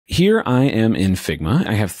here I am in Figma.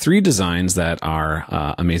 I have 3 designs that our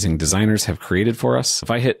amazing designers have created for us.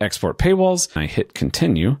 If I hit export paywalls, I hit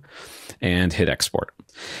continue and hit export.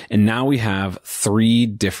 And now we have 3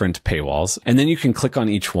 different paywalls, and then you can click on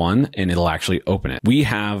each one and it'll actually open it. We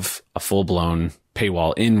have a full-blown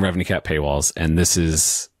paywall in RevenueCat Paywalls, and this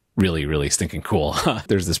is really, really stinking cool.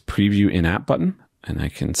 There's this preview in-app button, and I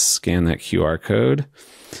can scan that QR code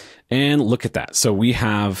and look at that. So we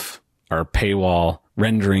have our paywall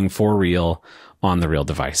rendering for real on the real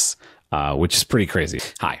device. Which is pretty crazy.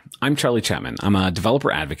 Hi, I'm Charlie Chapman. I'm a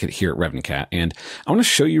developer advocate here at RevenueCat, and I want to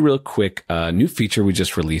show you real quick a new feature we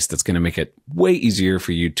just released that's going to make it way easier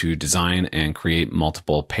for you to design and create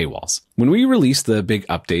multiple paywalls. When we released the big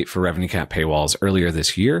update for RevenueCat Paywalls earlier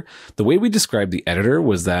this year, the way we described the editor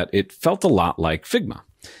was that it felt a lot like Figma,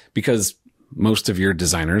 because most of your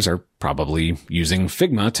designers are probably using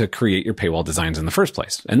Figma to create your paywall designs in the first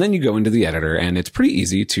place. And then you go into the editor, and it's pretty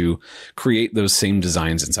easy to create those same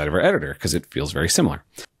designs inside of our editor because it feels very similar.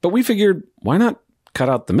 But we figured, why not cut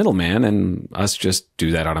out the middleman and us just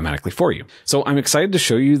do that automatically for you? So I'm excited to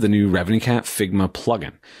show you the new RevenueCat Figma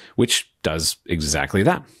plugin, which does exactly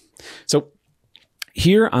that. So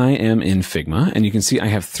here I am in Figma, and you can see I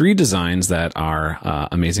have 3 designs that our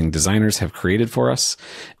amazing designers have created for us.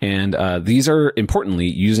 And these are, importantly,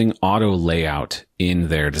 using auto layout in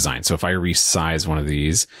their design. So if I resize one of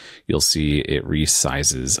these, you'll see it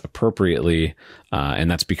resizes appropriately. And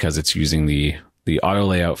that's because it's using the auto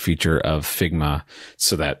layout feature of Figma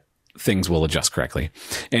so that things will adjust correctly.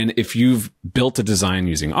 And if you've built a design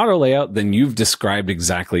using auto layout, then you've described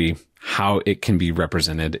exactly how it can be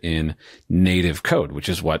represented in native code, which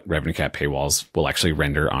is what RevenueCat Paywalls will actually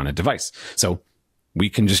render on a device. So we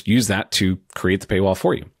can just use that to create the paywall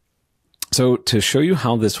for you. So to show you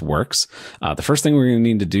how this works, the first thing we're going to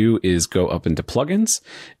need to do is go up into plugins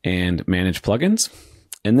and manage plugins,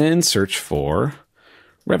 and then search for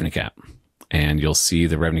RevenueCat. And you'll see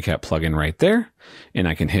the RevenueCat plugin right there, and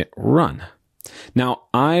I can hit run. Now,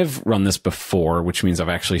 I've run this before, which means I've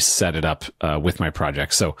actually set it up with my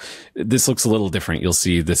project. So this looks a little different. You'll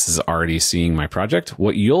see this is already seeing my project.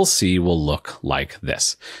 What you'll see will look like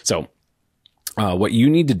this. So what you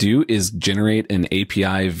need to do is generate an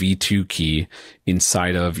API v2 key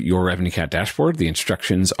inside of your RevenueCat dashboard. The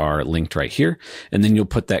instructions are linked right here, and then you'll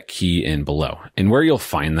put that key in below. And where you'll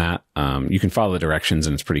find that, you can follow the directions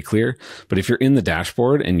and it's pretty clear. But if you're in the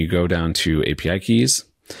dashboard and you go down to API keys,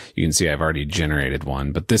 you can see I've already generated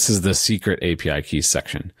one, but this is the secret API keys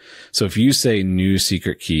section. So if you say new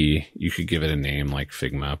secret key, you could give it a name like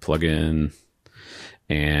Figma plugin,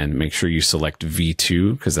 and make sure you select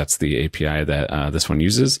v2 because that's the API that this one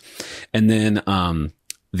uses. And then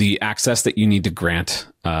the access that you need to grant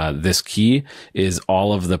this key is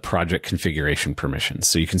all of the project configuration permissions.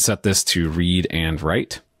 So you can set this to read and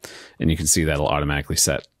write, and you can see that'll automatically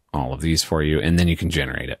set all of these for you, and then you can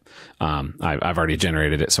generate it. I've already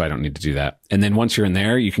generated it, so I don't need to do that. And then once you're in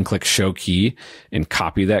there, you can click show key and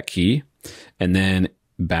copy that key, and then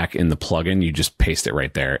back in the plugin, you just paste it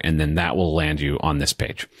right there, and then that will land you on this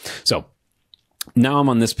page. So now I'm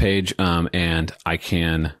on this page, and I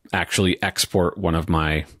can actually export one of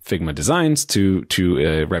my Figma designs to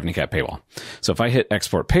a RevenueCat paywall. So if I hit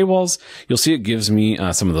export paywalls, you'll see it gives me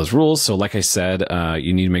some of those rules. So like I said,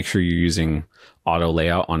 you need to make sure you're using auto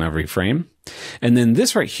layout on every frame. And then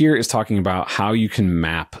this right here is talking about how you can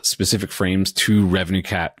map specific frames to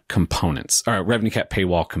RevenueCat components, or RevenueCat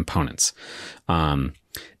paywall components.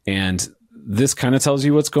 And this kind of tells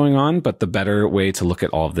you what's going on, but the better way to look at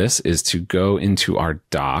all of this is to go into our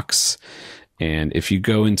docs. And if you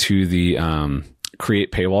go into the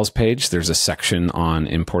create paywalls page, there's a section on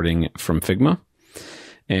importing from Figma.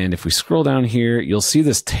 And if we scroll down here, you'll see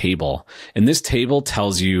this table. And this table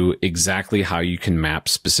tells you exactly how you can map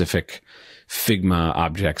specific Figma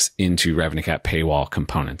objects into RevenueCat paywall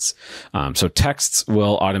components. So texts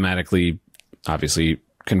will automatically, obviously,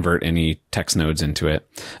 convert any text nodes into it.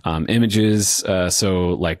 Images, so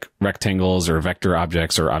like rectangles or vector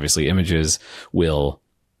objects, or obviously images, will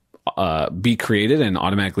be created and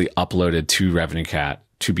automatically uploaded to RevenueCat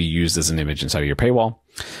to be used as an image inside of your paywall.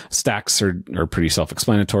 Stacks are pretty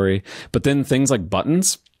self-explanatory. But then things like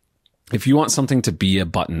buttons, if you want something to be a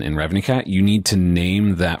button in RevenueCat, you need to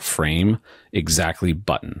name that frame exactly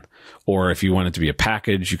button. Or if you want it to be a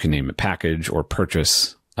package, you can name it package, or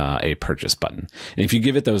purchase, a purchase button. And if you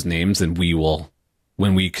give it those names, then we will,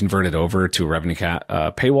 when we convert it over to a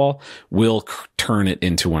RevenueCat paywall, we'll turn it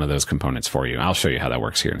into one of those components for you. I'll show you how that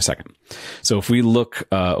works here in a second. So if we look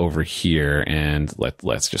over here, and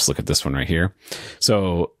let's just look at this one right here.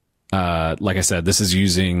 So like I said, this is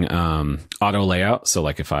using auto layout. So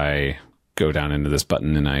like if I go down into this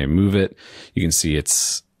button and I move it, you can see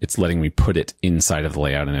it's letting me put it inside of the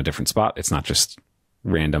layout in a different spot. It's not just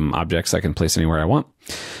random objects I can place anywhere I want.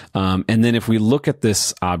 And then if we look at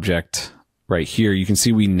this object right here, you can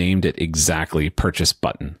see we named it exactly purchase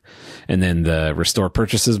button. And then the restore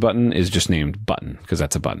purchases button is just named button because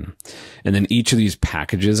that's a button. And then each of these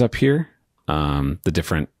packages up here, the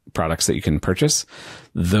different products that you can purchase,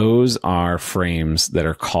 those are frames that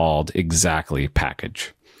are called exactly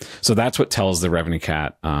package. So that's what tells the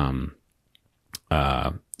RevenueCat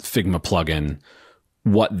Figma plugin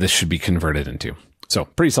what this should be converted into. So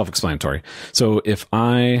pretty self-explanatory. So if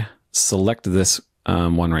I select this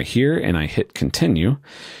one right here and I hit continue,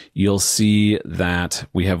 you'll see that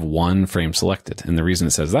we have one frame selected. And the reason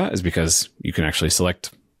it says that is because you can actually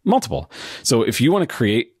select multiple. So if you want to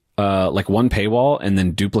create like one paywall and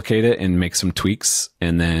then duplicate it and make some tweaks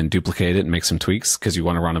and then duplicate it and make some tweaks because you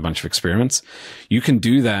want to run a bunch of experiments, you can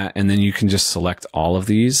do that. And then you can just select all of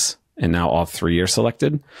these. And now all three are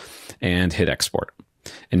selected and hit export.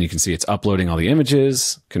 And you can see it's uploading all the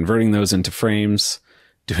images, converting those into frames,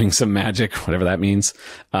 doing some magic, whatever that means.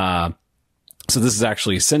 So this is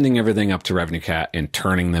actually sending everything up to RevenueCat and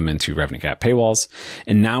turning them into RevenueCat paywalls.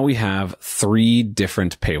 And now we have 3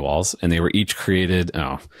 different paywalls, and they were each created.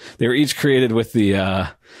 With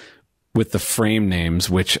the frame names,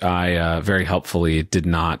 which I very helpfully did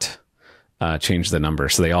not change the number.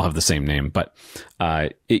 So they all have the same name, but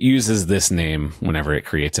it uses this name whenever it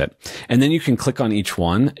creates it. And then you can click on each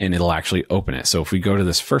one and it'll actually open it. So if we go to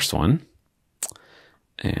this first one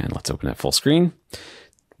and let's open it full screen,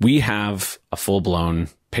 we have a full blown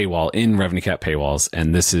paywall in RevenueCat Paywalls.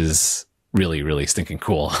 And this is really, really stinking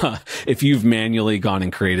cool. If you've manually gone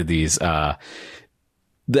and created these,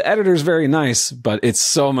 the editor is very nice, but it's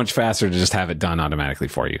so much faster to just have it done automatically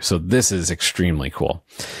for you. So this is extremely cool.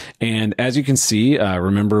 And as you can see,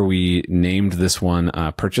 remember we named this one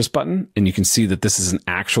purchase button, and you can see that this is an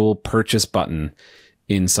actual purchase button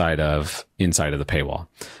inside of the paywall.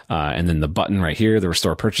 And then the button right here, the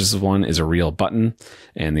restore purchases one, is a real button,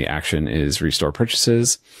 and the action is restore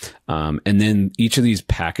purchases. And then each of these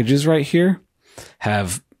packages right here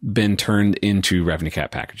have been turned into RevenueCat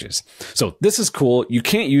packages. So this is cool. You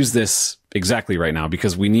can't use this exactly right now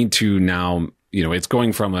because we need to now, it's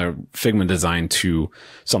going from a Figma design to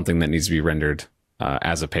something that needs to be rendered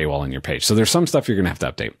as a paywall on your page. So there's some stuff you're going to have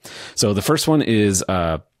to update. So the first one is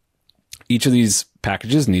each of these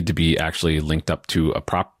packages need to be actually linked up to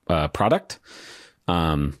a product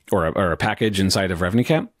or a package inside of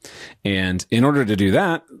RevenueCat. And in order to do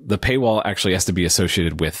that, the paywall actually has to be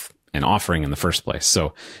associated with an offering in the first place.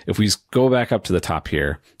 So if we go back up to the top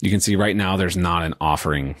here, you can see right now there's not an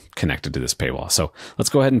offering connected to this paywall. So let's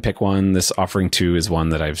go ahead and pick one. This offering 2 is one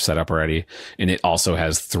that I've set up already. And it also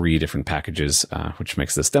has 3 different packages, which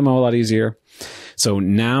makes this demo a lot easier. So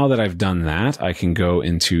now that I've done that, I can go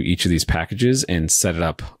into each of these packages and set it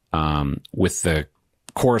up with the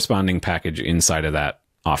corresponding package inside of that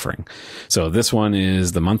offering. So this one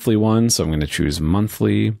is the monthly one. So I'm going to choose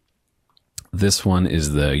monthly. This one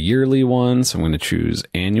is the yearly one, so I'm going to choose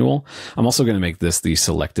annual. I'm also going to make this the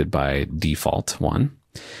selected by default one.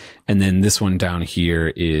 And then this one down here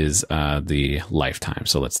is the lifetime.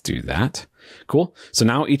 So let's do that. Cool. So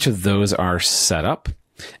now each of those are set up.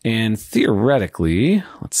 And theoretically,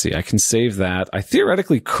 let's see, I can save that. I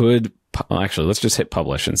theoretically could, actually, let's just hit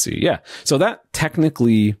publish and see. Yeah. So that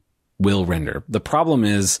technically will render. The problem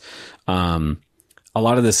is, a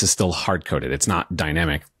lot of this is still hard coded. It's not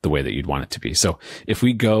dynamic the way that you'd want it to be. So if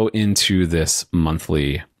we go into this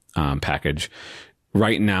monthly package,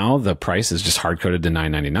 right now the price is just hard coded to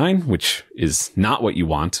 $9.99, which is not what you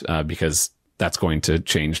want because that's going to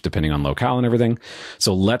change depending on locale and everything.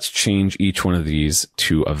 So let's change each one of these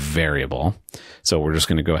to a variable. So we're just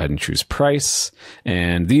going to go ahead and choose price.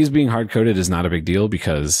 And these being hard coded is not a big deal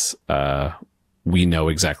because we know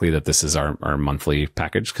exactly that this is our monthly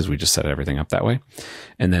package because we just set everything up that way.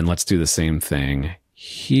 And then let's do the same thing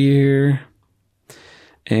here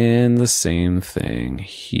and the same thing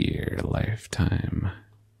here, lifetime.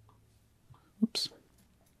 Oops.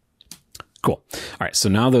 Cool. All right. So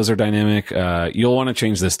now those are dynamic. You'll want to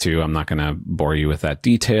change this too. I'm not going to bore you with that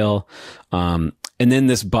detail. And then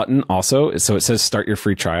this button also, so it says start your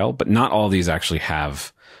free trial, but not all these actually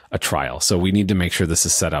have a trial. So we need to make sure this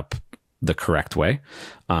is set up the correct way.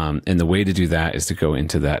 And the way to do that is to go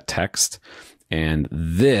into that text, and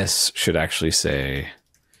this should actually say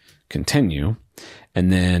continue.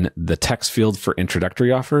 And then the text field for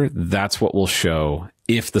introductory offer, that's what will show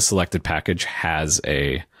if the selected package has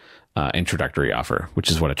a introductory offer,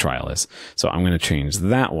 which is what a trial is. So I'm going to change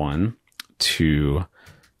that one to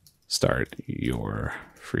start your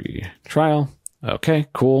free trial. Okay,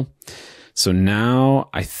 cool. So now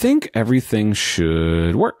I think everything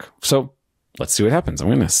should work. So let's see what happens. I'm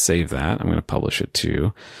going to save that. I'm going to publish it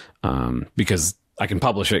too, because I can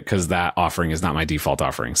publish it because that offering is not my default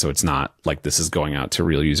offering. So it's not like this is going out to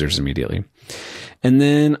real users immediately. And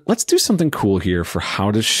then let's do something cool here for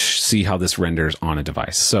how to see how this renders on a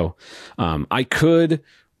device. So I could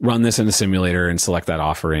run this in a simulator and select that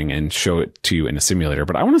offering and show it to you in a simulator,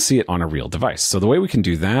 but I want to see it on a real device. So the way we can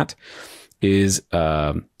do that is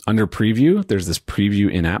under preview, there's this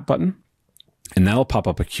preview in-app button, and that'll pop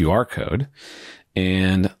up a QR code.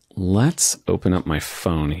 And let's open up my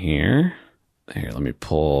phone here. Here, let me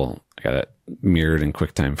pull, I got it mirrored in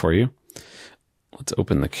QuickTime for you. Let's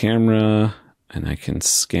open the camera and I can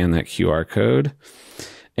scan that QR code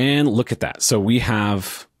and look at that. So we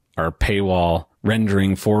have our paywall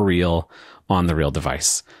rendering for real on the real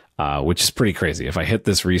device, which is pretty crazy. If I hit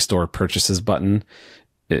this restore purchases button,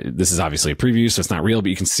 this is obviously a preview, so it's not real, but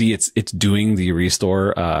you can see it's doing the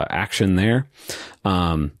restore action there.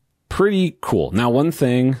 Pretty cool. Now, one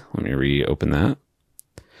thing, let me reopen that.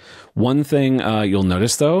 One thing you'll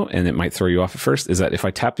notice though, and it might throw you off at first, is that if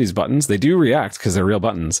I tap these buttons, they do react because they're real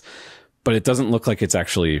buttons, but it doesn't look like it's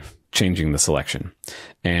actually changing the selection.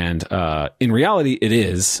 And in reality, it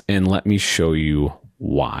is. And let me show you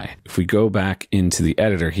why. If we go back into the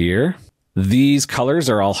editor here, these colors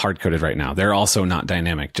are all hard-coded right now. They're also not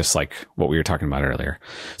dynamic, just like what we were talking about earlier.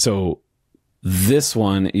 So this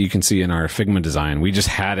one, you can see in our Figma design, we just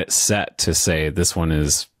had it set to say this one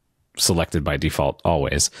is selected by default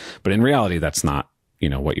always. But in reality, that's not,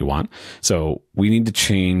 what you want. So we need to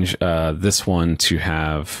change this one to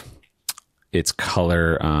have its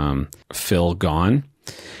color fill gone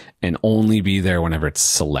and only be there whenever it's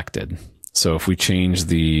selected. So if we change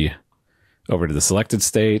over to the selected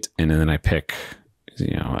state, and then I pick,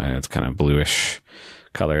 it's kind of bluish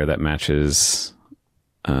color that matches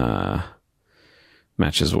what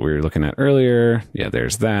we were looking at earlier. Yeah,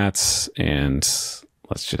 there's that. And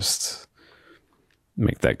let's just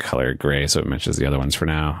make that color gray so it matches the other ones for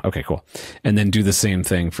now. Okay, cool. And then do the same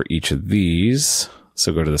thing for each of these.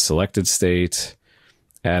 So go to the selected state,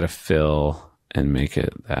 add a fill, and make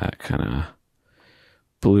it that kind of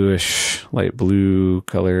bluish, light blue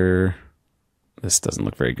color. This doesn't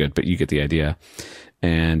look very good, but you get the idea.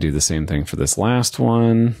 And do the same thing for this last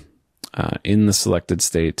one. In the selected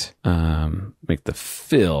state, make the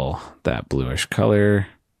fill that bluish color.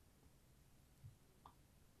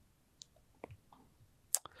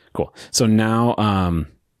 Cool. So now,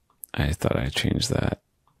 I thought I changed that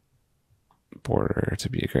border to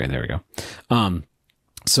be a gray. There we go.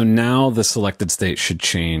 So now the selected state should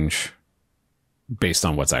change based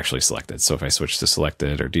on what's actually selected. So if I switch to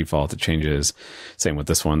selected or default, it changes. Same with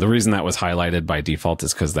this one. The reason that was highlighted by default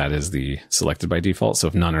is because that is the selected by default. So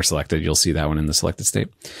if none are selected, you'll see that one in the selected state.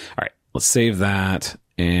 All right, let's save that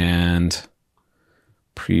and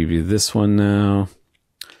preview this one now.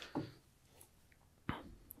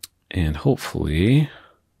 And hopefully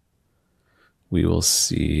we will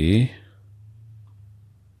see.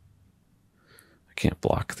 I can't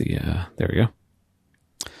block the, there we go.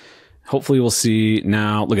 Hopefully we'll see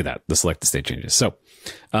now, look at that, the selected state changes. So,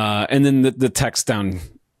 and then the text down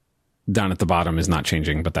at the bottom is not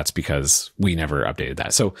changing, but that's because we never updated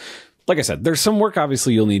that. So like I said, there's some work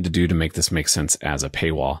obviously you'll need to do to make this make sense as a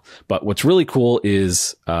paywall. But what's really cool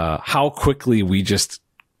is how quickly we just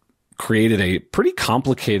created a pretty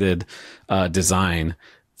complicated design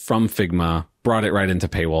from Figma, brought it right into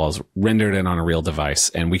paywalls, rendered it on a real device,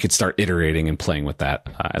 and we could start iterating and playing with that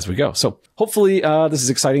as we go. So hopefully this is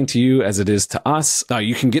exciting to you as it is to us.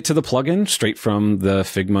 You can get to the plugin straight from the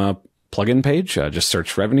Figma plugin page. Just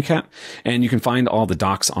search RevenueCat, and you can find all the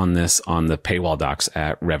docs on this on the paywall docs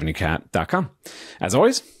at RevenueCat.com. As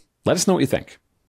always, let us know what you think.